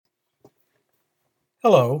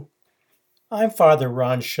Hello, I'm Father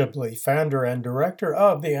Ron Shibley, founder and director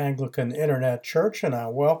of the Anglican Internet Church, and I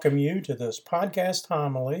welcome you to this podcast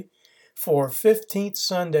homily for 15th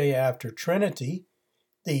Sunday after Trinity,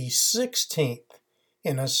 the 16th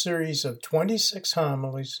in a series of 26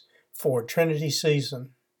 homilies for Trinity season.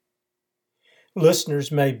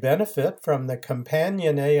 Listeners may benefit from the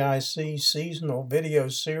companion AIC seasonal video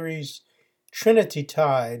series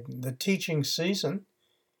Trinity-Tide, the teaching season,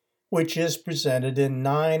 which is presented in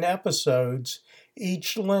 9 episodes,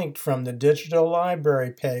 each linked from the digital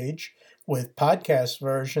library page, with podcast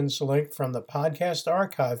versions linked from the podcast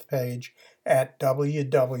archive page at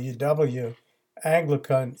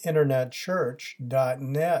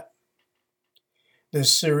www.anglicaninternetchurch.net.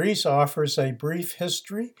 This series offers a brief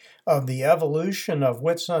history of the evolution of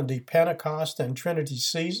Whitsunday Pentecost and Trinity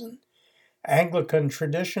season, Anglican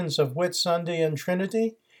traditions of Whitsunday and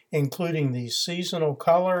Trinity, including the seasonal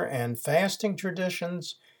color and fasting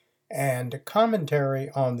traditions, and commentary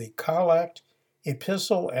on the collect,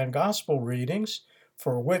 epistle, and gospel readings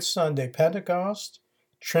for Whitsunday Pentecost,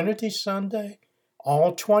 Trinity Sunday,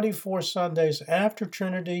 all 24 Sundays after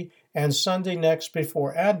Trinity, and Sunday next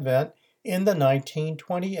before Advent in the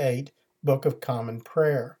 1928 Book of Common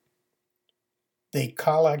Prayer. The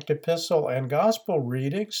collect, epistle, and gospel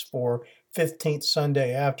readings for 15th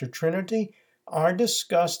Sunday after Trinity are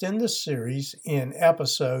discussed in the series in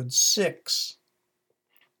episode 6.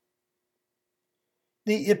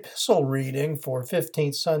 The epistle reading for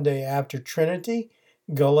 15th Sunday after Trinity,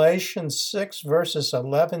 Galatians 6 verses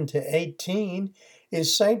 11 to 18,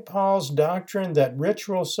 is St. Paul's doctrine that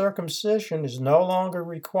ritual circumcision is no longer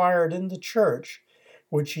required in the church,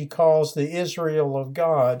 which he calls the Israel of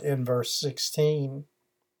God in verse 16.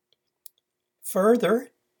 Further,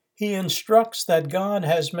 he instructs that God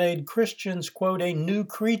has made Christians, quote, a new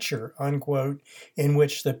creature, unquote, in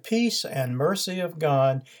which the peace and mercy of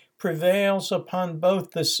God prevails upon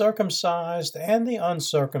both the circumcised and the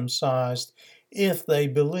uncircumcised if they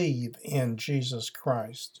believe in Jesus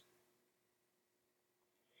Christ.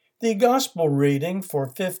 The Gospel reading for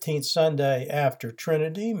 15th Sunday after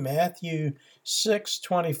Trinity, Matthew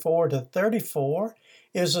 6:24 to 34,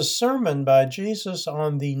 is a sermon by Jesus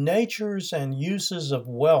on the natures and uses of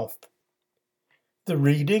wealth. The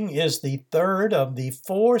reading is the third of the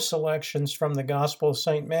 4 selections from the Gospel of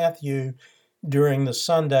St. Matthew during the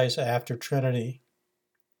Sundays after Trinity.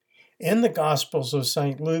 In the Gospels of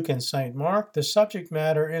St. Luke and St. Mark, the subject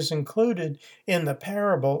matter is included in the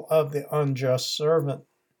parable of the unjust servant.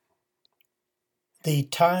 The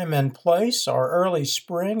time and place are early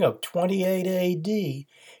spring of 28 A.D.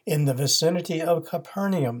 in the vicinity of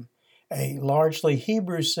Capernaum, a largely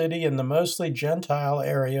Hebrew city in the mostly Gentile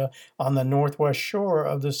area on the northwest shore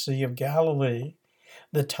of the Sea of Galilee.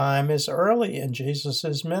 The time is early in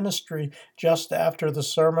Jesus' ministry, just after the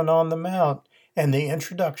Sermon on the Mount and the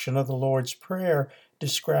introduction of the Lord's Prayer,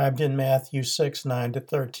 described in Matthew 6:9 to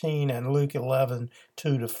 13 and Luke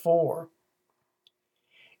 11:2 to 4.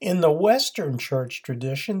 In the Western church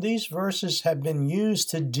tradition, these verses have been used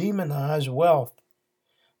to demonize wealth.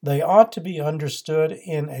 They ought to be understood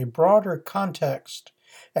in a broader context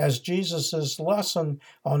as Jesus' lesson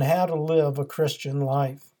on how to live a Christian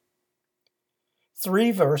life. 3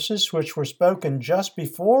 verses, which were spoken just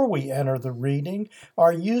before we enter the reading,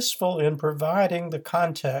 are useful in providing the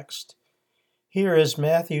context. Here is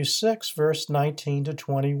Matthew 6, verse 19 to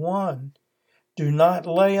 21. Do not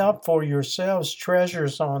lay up for yourselves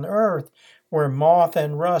treasures on earth, where moth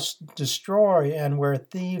and rust destroy, and where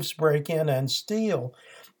thieves break in and steal,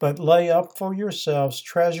 but lay up for yourselves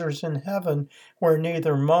treasures in heaven, where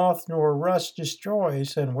neither moth nor rust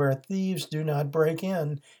destroys, and where thieves do not break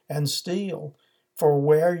in and steal. For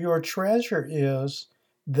where your treasure is,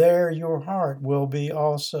 there your heart will be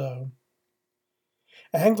also.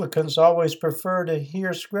 Anglicans always prefer to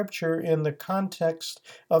hear Scripture in the context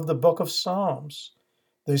of the book of Psalms.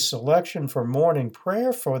 The selection for morning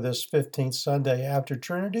prayer for this 15th Sunday after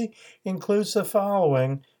Trinity includes the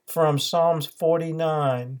following from Psalms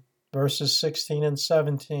 49, verses 16 and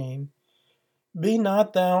 17. Be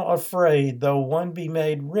not thou afraid, though one be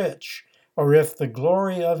made rich, or if the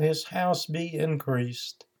glory of his house be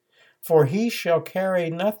increased. For he shall carry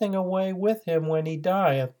nothing away with him when he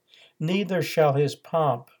dieth, neither shall his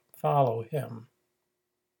pomp follow him.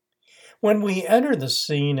 When we enter the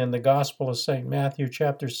scene in the Gospel of St. Matthew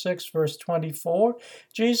chapter 6, verse 24,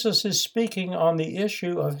 Jesus is speaking on the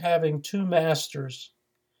issue of having 2 masters.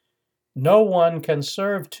 No one can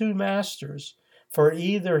serve 2 masters, for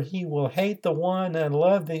either he will hate the one and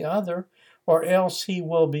love the other, or else he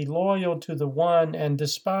will be loyal to the one and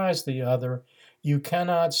despise the other. You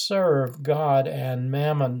cannot serve God and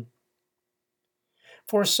mammon.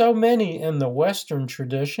 For so many in the Western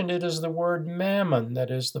tradition, it is the word mammon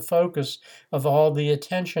that is the focus of all the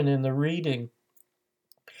attention in the reading.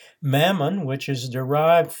 Mammon, which is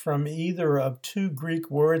derived from either of two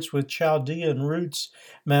Greek words with Chaldean roots,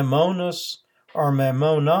 mammonos or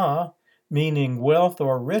mammona, meaning wealth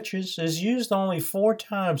or riches, is used only 4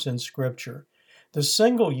 times in Scripture. The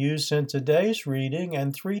single use in today's reading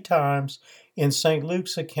and 3 times in St.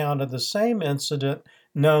 Luke's account of the same incident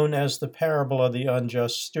known as the parable of the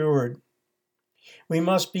unjust steward. We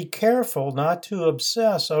must be careful not to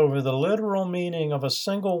obsess over the literal meaning of a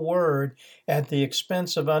single word at the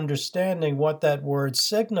expense of understanding what that word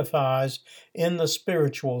signifies in the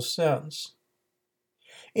spiritual sense.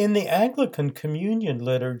 In the Anglican communion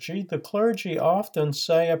liturgy, the clergy often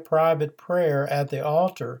say a private prayer at the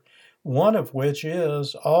altar, one of which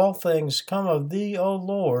is, "All things come of thee, O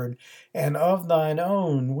Lord, and of thine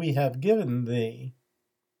own we have given thee."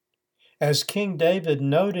 As King David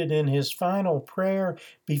noted in his final prayer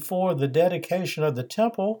before the dedication of the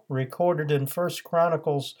temple, recorded in 1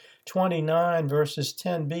 Chronicles 29, verses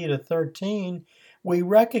 10b to 13, we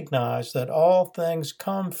recognize that all things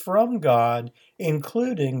come from God,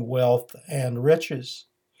 including wealth and riches.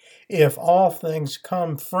 If all things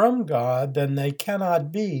come from God, then they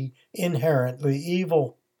cannot be inherently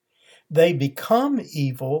evil. They become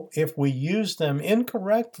evil if we use them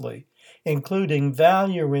incorrectly, including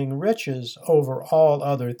valuing riches over all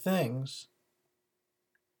other things.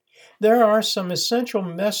 There are some essential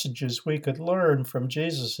messages we could learn from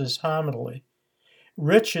Jesus' homily.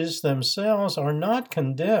 Riches themselves are not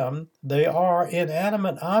condemned. They are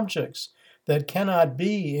inanimate objects that cannot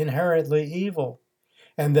be inherently evil,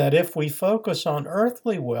 and that if we focus on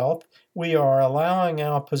earthly wealth, we are allowing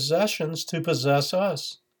our possessions to possess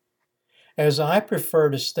us. As I prefer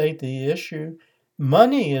to state the issue,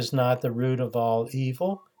 money is not the root of all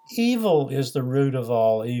evil. Evil is the root of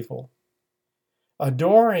all evil.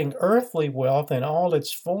 Adoring earthly wealth in all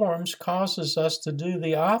its forms causes us to do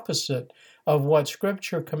the opposite of what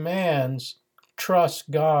Scripture commands: trust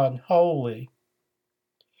God wholly.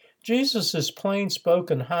 Jesus'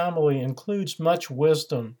 plain-spoken homily includes much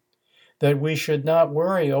wisdom, that we should not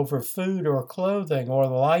worry over food or clothing or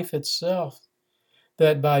life itself,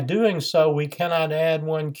 that by doing so we cannot add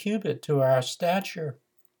 1 cubit to our stature,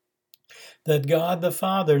 that God the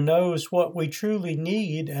Father knows what we truly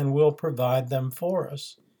need and will provide them for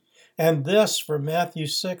us. And this from Matthew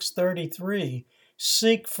 6:33,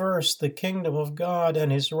 "Seek first the kingdom of God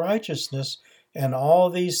and his righteousness, and all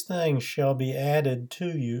these things shall be added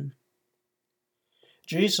to you."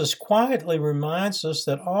 Jesus quietly reminds us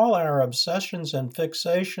that all our obsessions and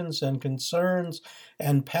fixations and concerns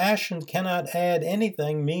and passion cannot add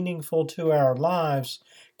anything meaningful to our lives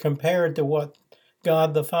compared to what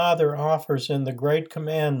God the Father offers in the Great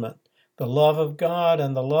Commandment, the love of God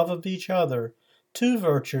and the love of each other, 2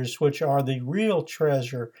 virtues which are the real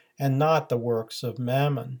treasure and not the works of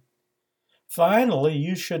mammon. Finally,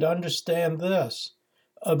 you should understand this.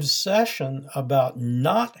 Obsession about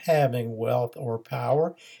not having wealth or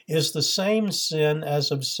power is the same sin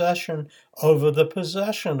as obsession over the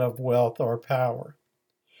possession of wealth or power.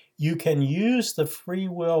 You can use the free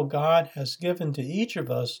will God has given to each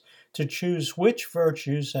of us to choose which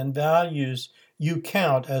virtues and values you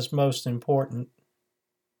count as most important.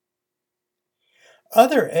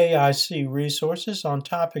 Other AIC resources on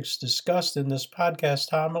topics discussed in this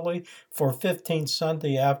podcast homily for 15th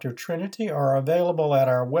Sunday after Trinity are available at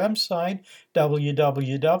our website,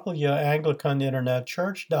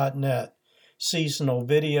 www.anglicaninternetchurch.net. Seasonal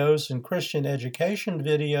videos and Christian education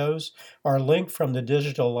videos are linked from the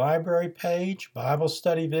digital library page, Bible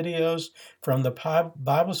study videos from the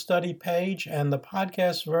Bible study page, and the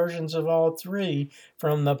podcast versions of all 3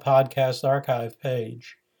 from the podcast archive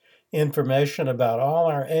page. Information about all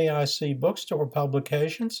our AIC bookstore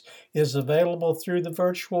publications is available through the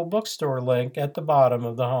virtual bookstore link at the bottom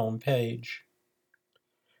of the home page.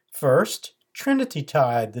 First,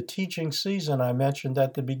 Trinity-Tide, the teaching season I mentioned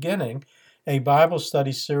at the beginning, a Bible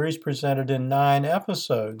study series presented in 9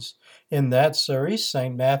 episodes. In that series,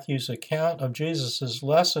 St. Matthew's account of Jesus'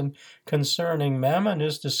 lesson concerning mammon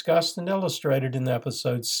is discussed and illustrated in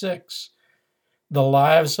episode 6. The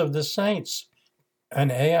Lives of the Saints, an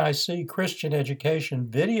AIC Christian education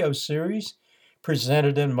video series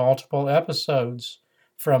presented in multiple episodes.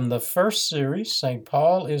 From the first series, St.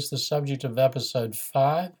 Paul is the subject of episode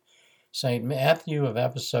 5, St. Matthew of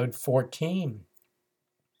episode 14.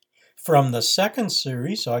 From the second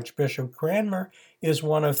series, Archbishop Cranmer is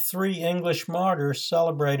one of 3 English martyrs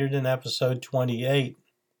celebrated in episode 28.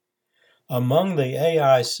 Among the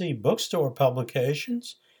AIC bookstore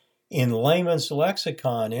publications In layman's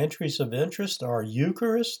lexicon, entries of interest are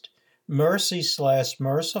Eucharist,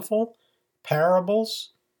 mercy/merciful,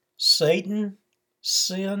 parables, Satan,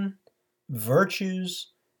 sin,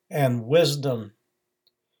 virtues, and wisdom.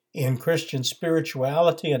 In Christian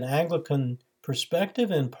spirituality and Anglican perspective,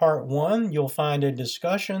 in part 1, you'll find a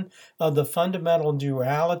discussion of the fundamental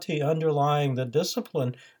duality underlying the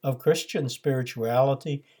discipline of Christian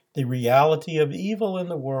spirituality, the reality of evil in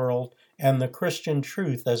the world, and the Christian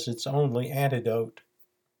truth as its only antidote.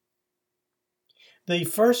 The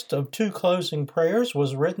first of 2 closing prayers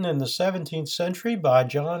was written in the 17th century by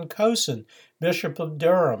John Cosin, Bishop of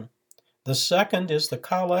Durham. The second is the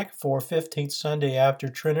Collect for 15th Sunday after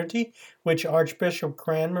Trinity, which Archbishop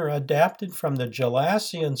Cranmer adapted from the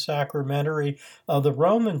Gelasian Sacramentary of the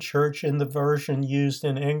Roman Church in the version used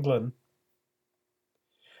in England.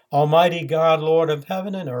 Almighty God, Lord of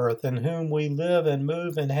heaven and earth, in whom we live and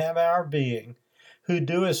move and have our being, who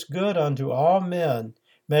doest good unto all men,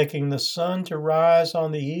 making the sun to rise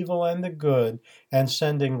on the evil and the good, and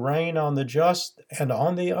sending rain on the just and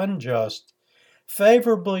on the unjust,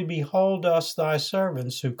 favorably behold us thy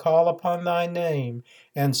servants who call upon thy name,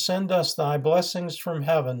 and send us thy blessings from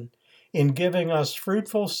heaven, in giving us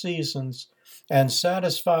fruitful seasons, and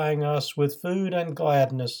satisfying us with food and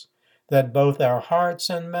gladness, that both our hearts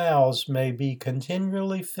and mouths may be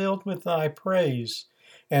continually filled with thy praise,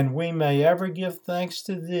 and we may ever give thanks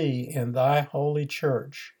to thee in thy holy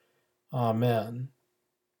church. Amen.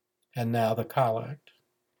 And now the Collect.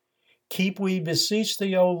 Keep, we beseech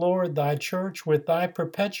thee, O Lord, thy church with thy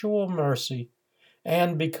perpetual mercy,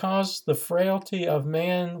 and because the frailty of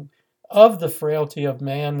man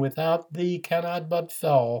without thee cannot but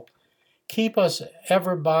fall, keep us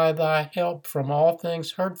ever by thy help from all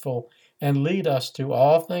things hurtful, and lead us to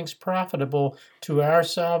all things profitable to our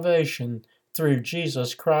salvation, through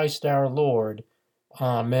Jesus Christ our Lord.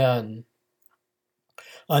 Amen.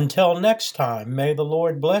 Until next time, may the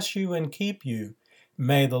Lord bless you and keep you.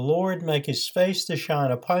 May the Lord make his face to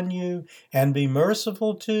shine upon you and be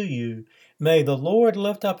merciful to you. May the Lord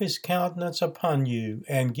lift up his countenance upon you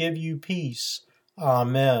and give you peace.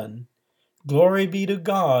 Amen. Glory be to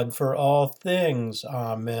God for all things.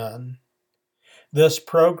 Amen. This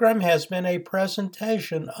program has been a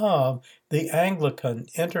presentation of the Anglican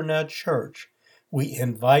Internet Church. We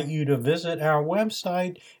invite you to visit our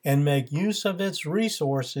website and make use of its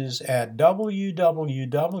resources at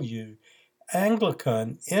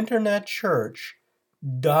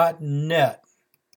www.anglicaninternetchurch.net.